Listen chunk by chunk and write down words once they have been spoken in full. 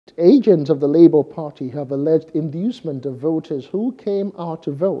Agents of the Labour Party have alleged inducement of voters who came out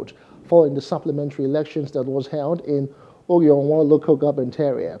to vote following the supplementary elections that was held in Orhionmwon local government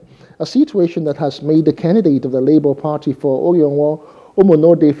area, a situation that has made the candidate of the Labour Party for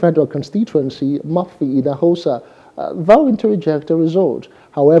uhumwonde Federal Constituency, Mumphy Idahosa, vowing to reject the result.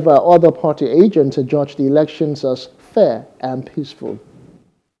 However, other party agents judged the elections as fair and peaceful.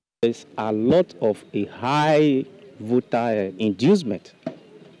 There's a lot of a high voter inducement,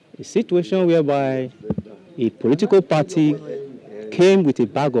 a situation whereby a political party came with a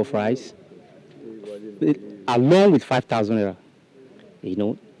bag of rice along with 5,000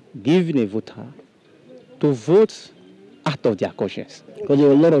 naira, giving a voter to vote out of their conscience. Because there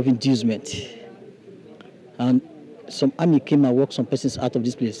were a lot of inducement, and some army came and walked some persons out of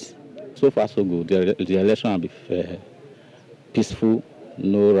this place. So far, so good. The election will be fair, peaceful,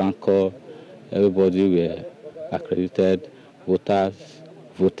 no rancor. Everybody were accredited, voters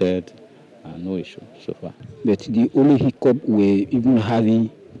voted, and no issue so far. But the only hiccup we're even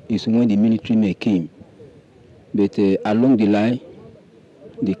having is when the military men came. But along the line,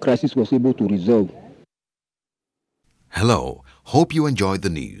 the crisis was able to resolve. Hello, hope you enjoyed the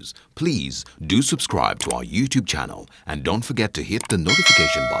news. Please do subscribe to our YouTube channel and don't forget to hit the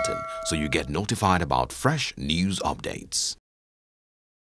notification button so you get notified about fresh news updates.